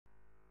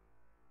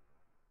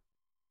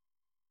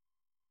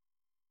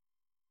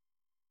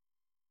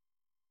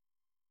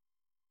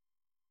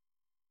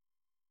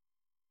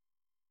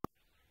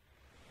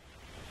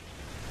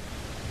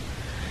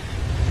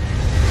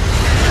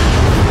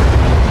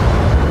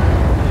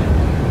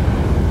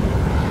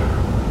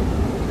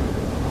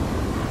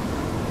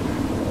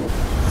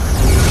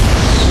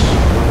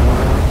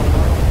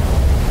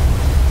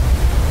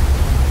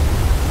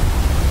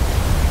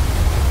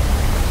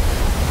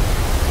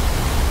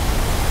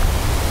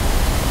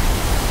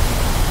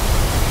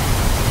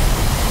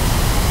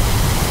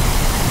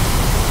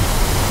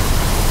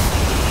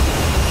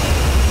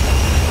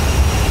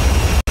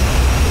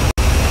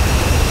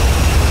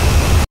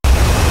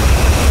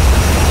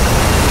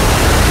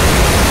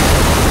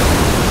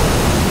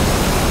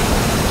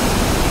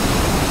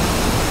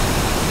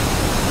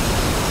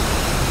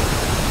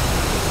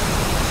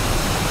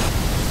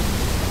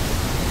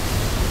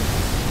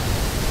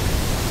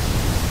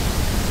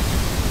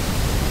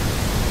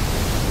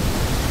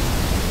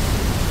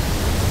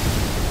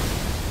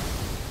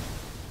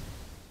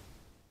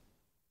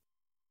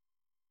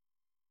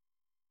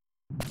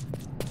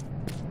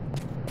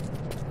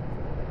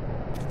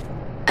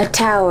A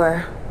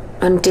tower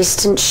on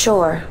distant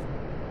shore,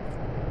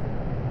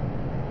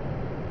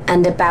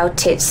 and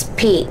about its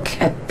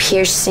peak a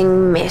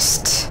piercing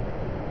mist.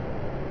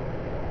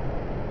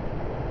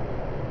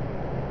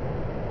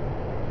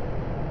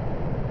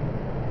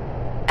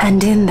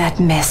 And in that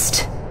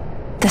mist,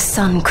 the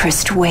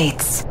Sun-Christ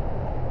waits.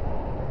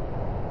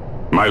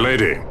 My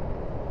lady,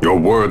 your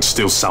words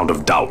still sound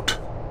of doubt.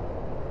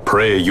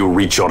 Pray you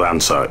reach your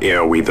answer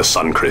ere we the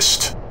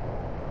Sun-Christ.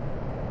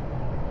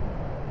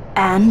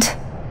 And?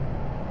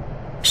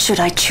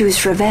 Should I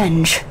choose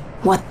revenge,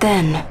 what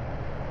then?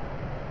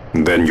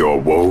 Then your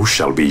woe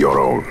shall be your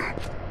own.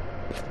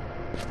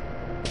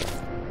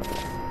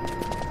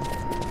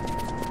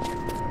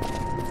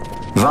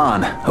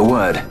 Vaughn, a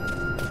word.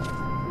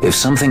 If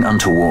something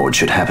untoward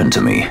should happen to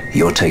me,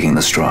 you're taking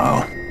the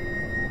straw.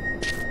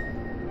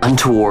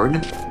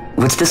 Untoward?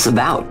 What's this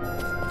about?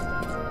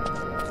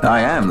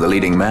 I am the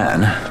leading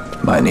man.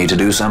 Might need to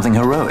do something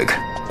heroic.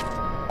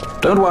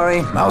 Don't worry,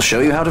 I'll show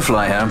you how to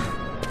fly her.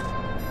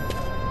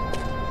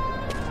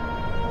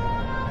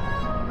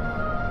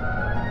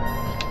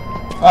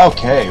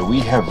 Okay, we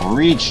have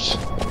reached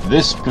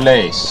this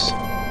place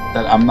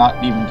that I'm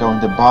not even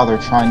going to bother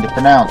trying to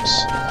pronounce.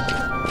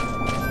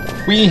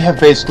 We have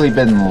basically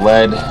been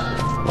led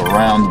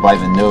around by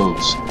the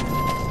nose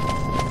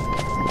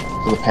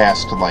for the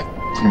past, like,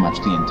 pretty much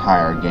the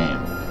entire game.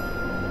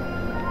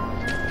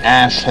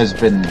 Ash has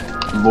been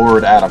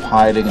lured out of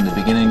hiding in the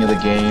beginning of the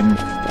game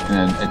in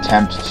an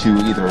attempt to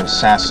either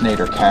assassinate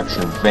or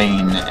capture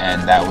Vayne,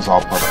 and that was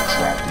all part of a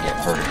trap to get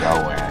her to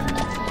go and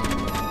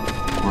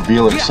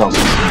reveal herself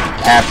as being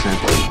captured.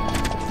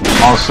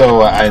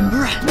 Also,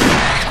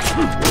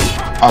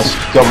 us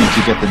going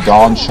to get the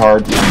Dawn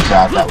Shard, turns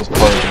out that was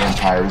part of the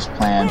Empire's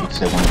plan because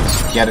they wanted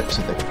us to get it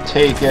so they could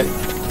take it.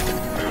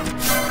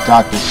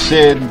 Dr.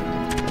 Cid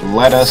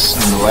led us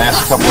in the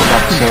last couple of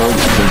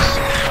episodes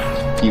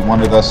because he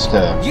wanted us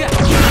to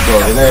go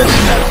to this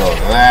and then go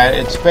to that.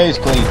 It's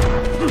basically,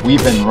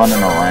 we've been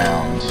running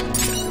around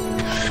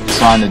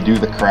trying to do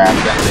the crap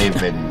that they've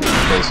been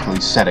basically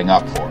setting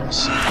up for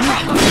us.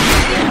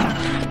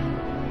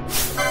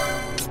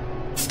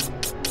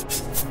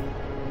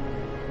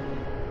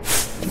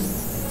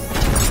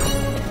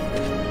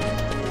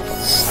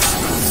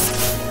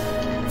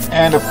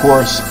 And of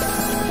course,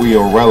 we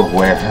are well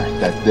aware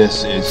that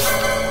this is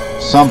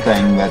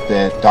something that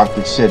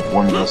Dr. Cid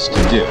wanted us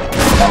to do.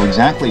 Now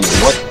exactly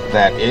what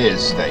that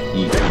is that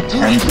he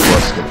intends for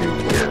us to do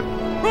here,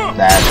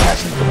 that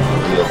hasn't been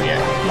revealed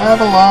yet.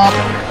 Level up!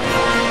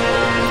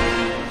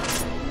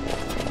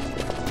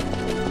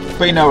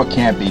 But you know, it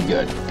can't be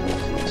good.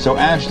 So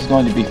Ash is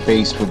going to be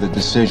faced with a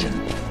decision.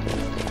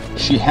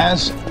 She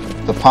has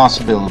the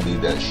possibility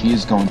that she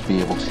is going to be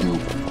able to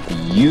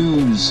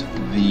use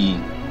the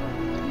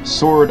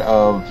Sword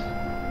of...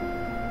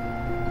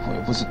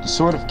 was it the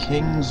Sword of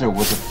Kings, or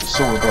was it the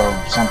Sword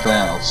of something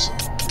else?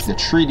 The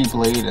Treaty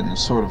Blade and the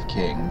Sword of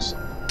Kings.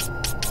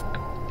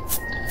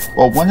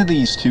 Well, one of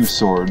these two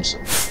swords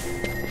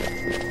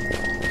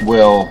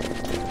will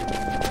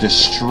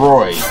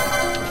destroy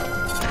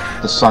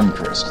the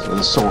Sun-Christ,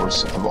 the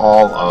source of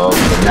all of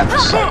the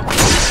Nephesite.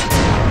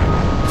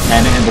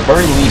 And at the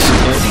very least,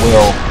 it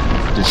will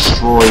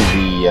destroy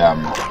the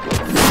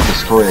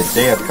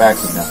Deus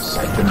Ex of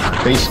Nephesite, and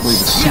basically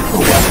the super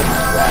weapon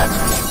that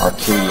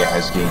Arcadia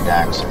has gained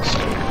access to.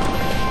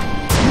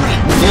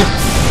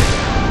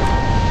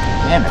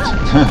 Damn it.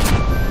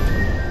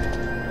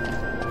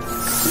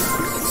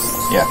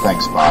 Yeah,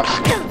 thanks, Bob.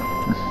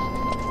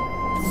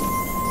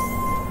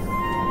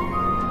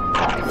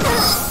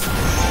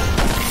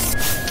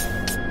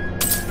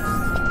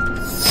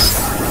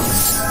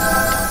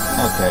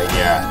 Okay,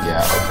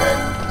 yeah, okay.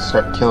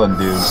 Start killing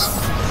dudes.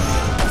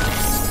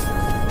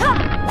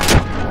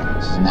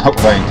 This is not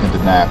what I intended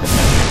to happen.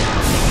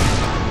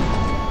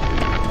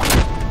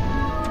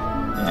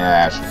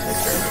 Yeah, I should take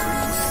care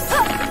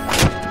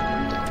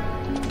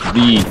of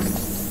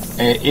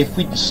it. If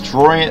we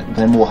destroy it,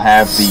 then we'll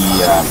have the,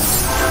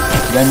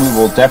 then we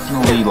will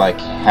definitely, like,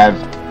 have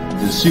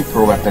the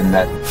super weapon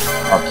that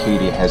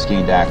Arcadia has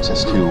gained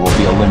access to will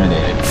be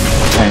eliminated.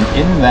 And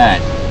in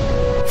that,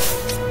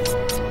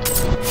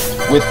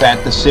 with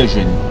that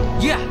decision,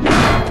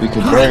 we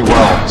could very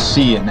well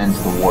see an end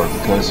to the war,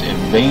 because if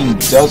Vayne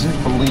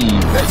doesn't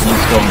believe that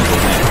he's going to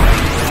win,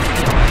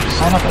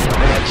 son of a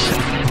bitch,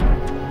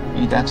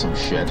 ain't that some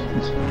shit?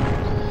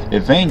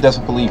 If Vayne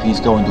doesn't believe he's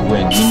going to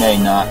win, he may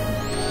not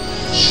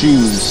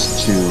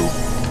choose to...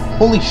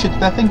 Holy shit, did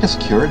that thing just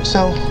cure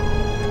itself?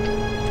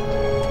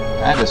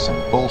 That is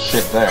some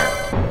bullshit there.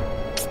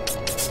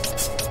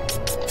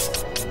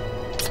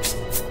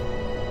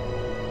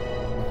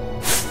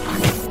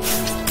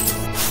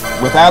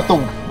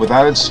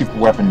 Without its super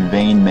weapon,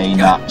 Vayne may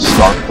not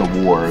start the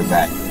war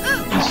that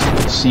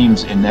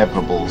seems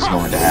inevitable is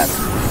going to happen.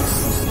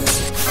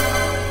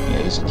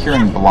 Yeah, he's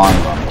curing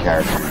blind on the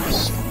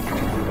characters.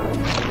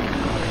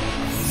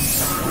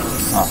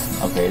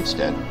 Oh, okay, it's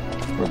dead.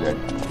 We're good.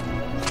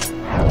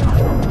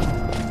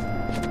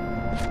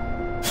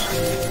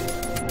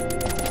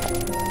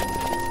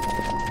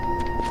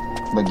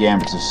 the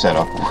gambits are set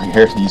up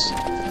weird. He's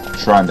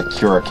trying to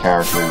cure a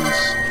character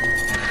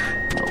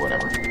who's... or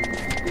whatever.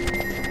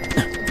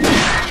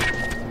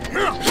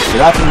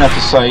 Without the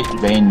Nephesite,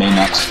 Vayne may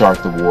not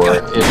start the war.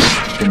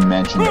 It's been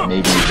mentioned that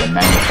maybe the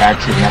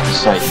manufactured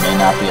Nephesite may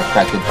not be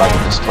affected by the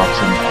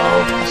destruction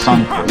of the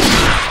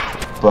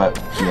Suncrest. But,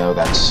 you know,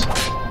 that's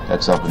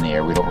up in the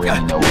air. We don't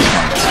really know what's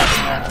going to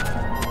happen there.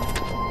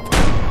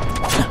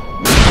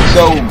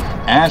 So,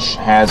 Ashe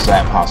has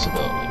that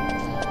possibility.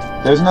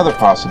 There's another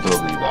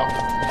possibility, though.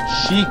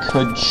 She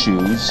could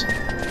choose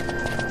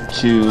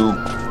to...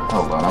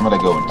 Hold on, I'm going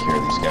to go and cure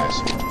these guys.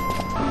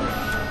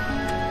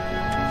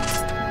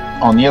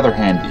 On the other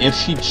hand, if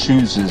she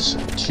chooses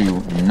to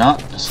not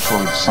destroy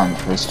the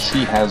Suncrest,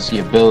 she has the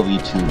ability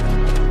to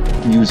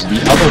use the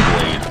other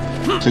blade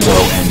to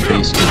go and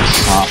basically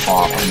chop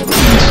off another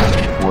piece,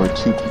 or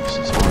 2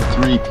 pieces, or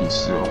 3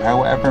 pieces, or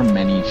however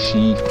many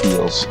she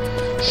feels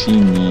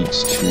she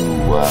needs to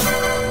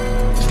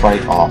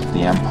fight off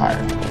the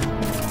Empire.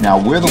 Now,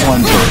 we're the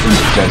ones that are in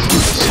possession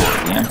of the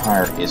sword. The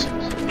Empire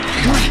isn't.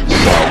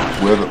 So,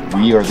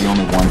 we are the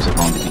only ones that are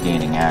going to be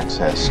gaining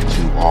access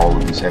to all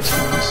of these extra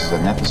pieces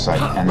of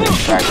Nephesite, and in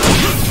fact,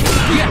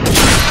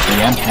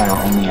 the Empire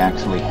only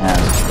actually has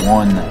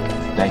one.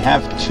 They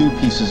have 2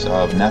 pieces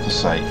of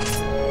Nephesite,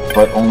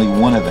 but only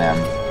one of them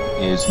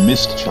is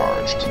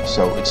mischarged,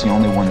 so it's the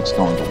only one that's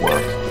going to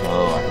work.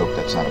 Oh, I hope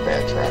that's not a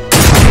bad trap.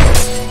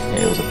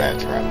 Yeah, it was a bad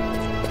trap.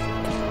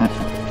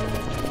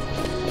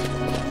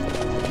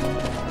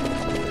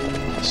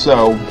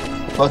 So,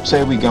 let's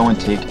say we go and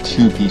take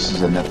 2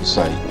 pieces of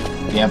Nephesite.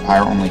 The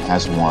Empire only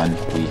has 1,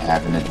 we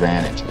have an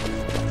advantage.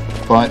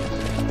 But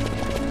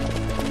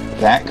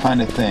that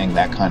kind of thing,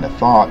 that kind of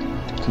thought,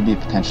 could be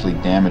potentially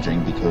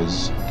damaging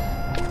because,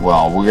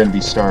 well, we're going to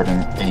be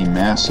starting a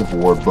massive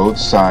war. Both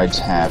sides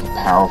have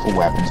powerful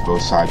weapons,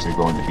 both sides are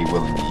going to be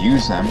willing to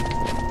use them.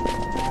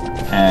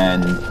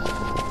 And,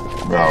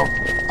 well,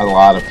 a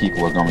lot of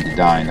people are going to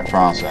die in the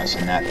process,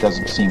 and that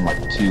doesn't seem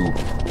like too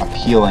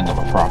appealing of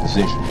a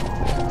proposition.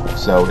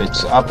 So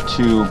it's up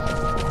to...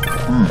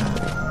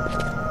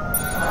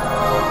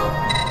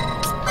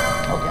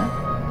 Okay.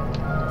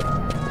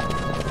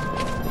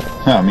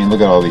 I mean,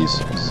 look at all these.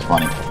 This is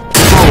funny.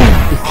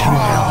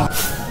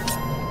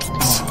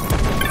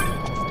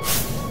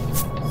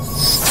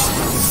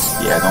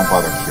 Yeah, don't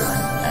bother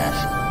curing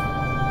Ashe.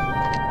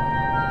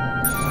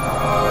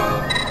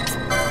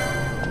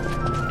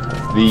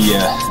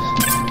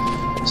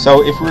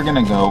 So if we're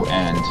gonna go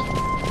and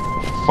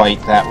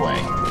fight that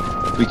way,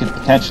 we could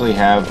potentially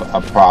have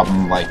a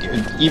problem, like,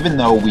 even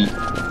though we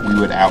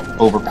would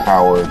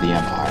overpower the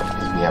Empire,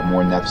 because we have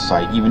more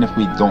Nephesite, even if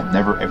we don't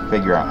never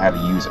figure out how to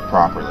use it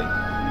properly.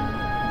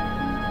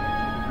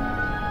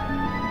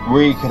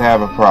 We could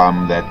have a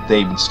problem that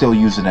they would still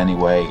use it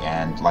anyway,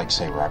 and, like,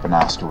 say,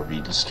 Rabanastre would be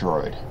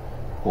destroyed,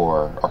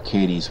 or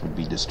Arcades would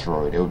be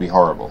destroyed. It would be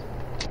horrible.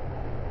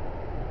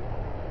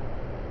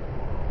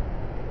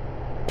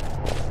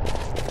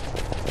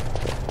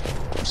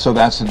 So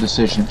that's the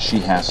decision she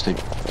has to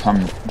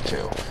come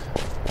to.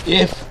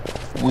 If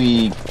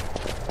we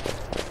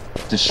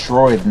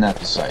destroy the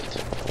Nephesite,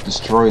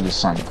 destroy the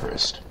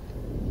Suncrest...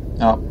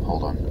 Oh,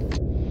 hold on.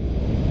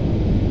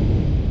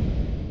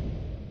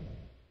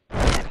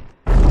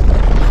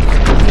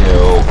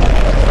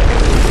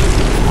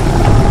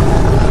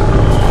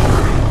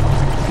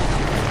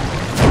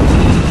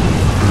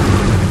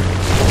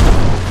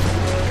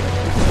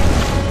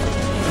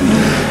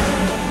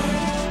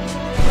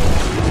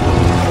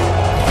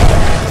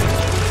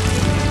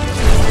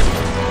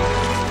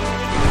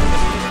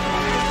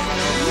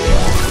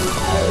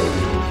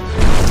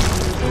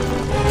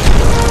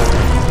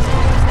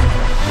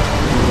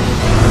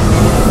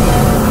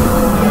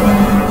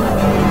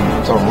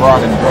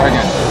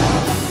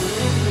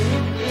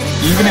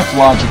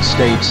 Logic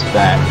states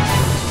that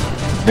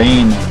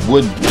Vayne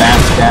would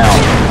back down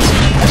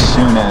as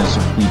soon as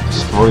we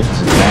destroy his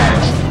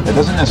advantage. That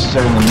doesn't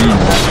necessarily mean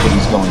that's what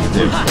he's going to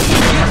do.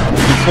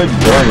 He could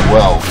very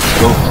well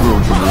go through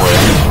with the war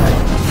anyway.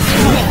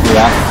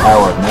 Without the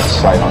power of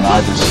Nephesite on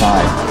either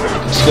side, it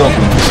could still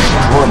be an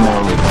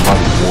extraordinarily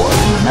bloody war.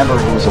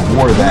 Remember, it was a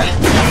war that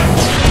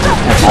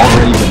had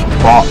already been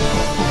fought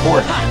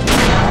beforehand.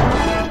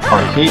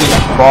 Arcadia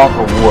fought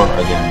a war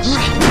against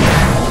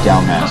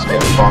Dalmasca,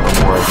 fought a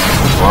war against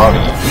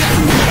Ridorana,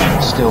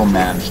 and still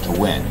managed to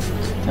win.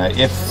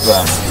 If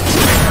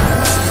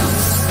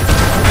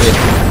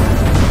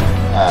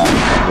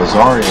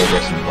Rosaria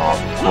gets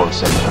involved, of course,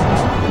 and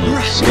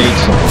the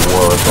stakes of the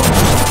war are going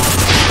to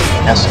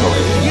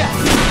escalate.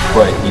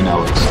 But, you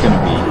know, it's going to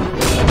be...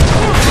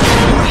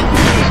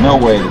 There's no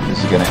way that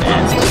this is going to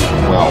end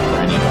well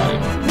for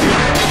anybody.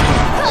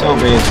 So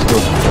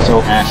basically,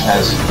 Ashe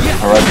has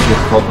a rather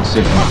difficult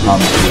decision to come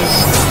to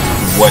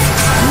what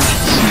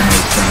she may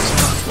think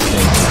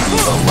would be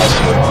the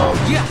lesser of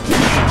 2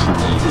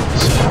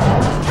 evils.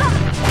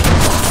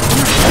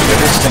 Okay,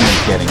 this thing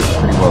is getting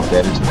pretty well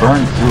dead. It's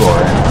burned through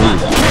our NP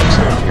though,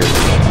 so it appears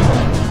to be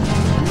anything.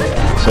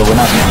 So we're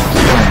not going to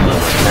be killing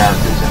these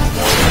characters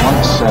anymore.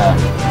 Once,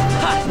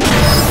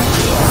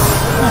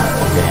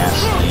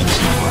 dash the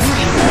ancient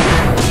branch.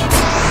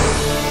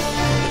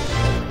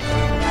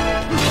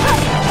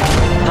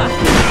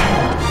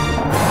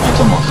 It's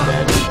almost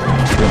dead.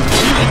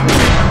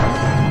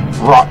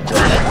 Rock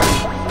Dragon.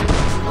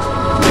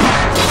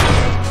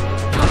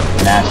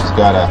 Nash has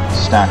got a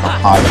stack of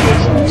high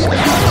potions that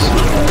he's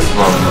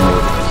throwing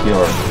over to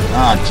cure.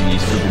 Ah,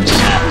 jeez, we've been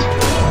sapped.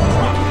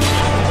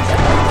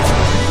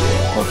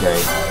 Okay,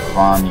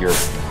 Vaughn, you're...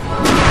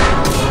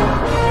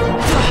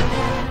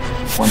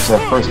 When's the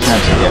first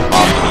chance to get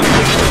Vaughn key?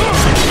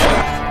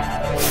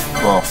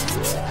 Well,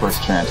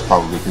 first chance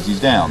probably because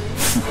he's down.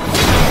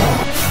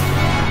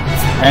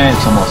 And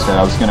it's almost dead.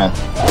 I was gonna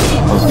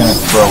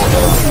throw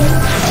a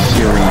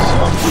series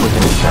of quick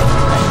and check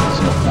things.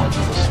 There's no point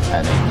in just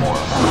adding more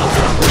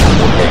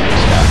damage.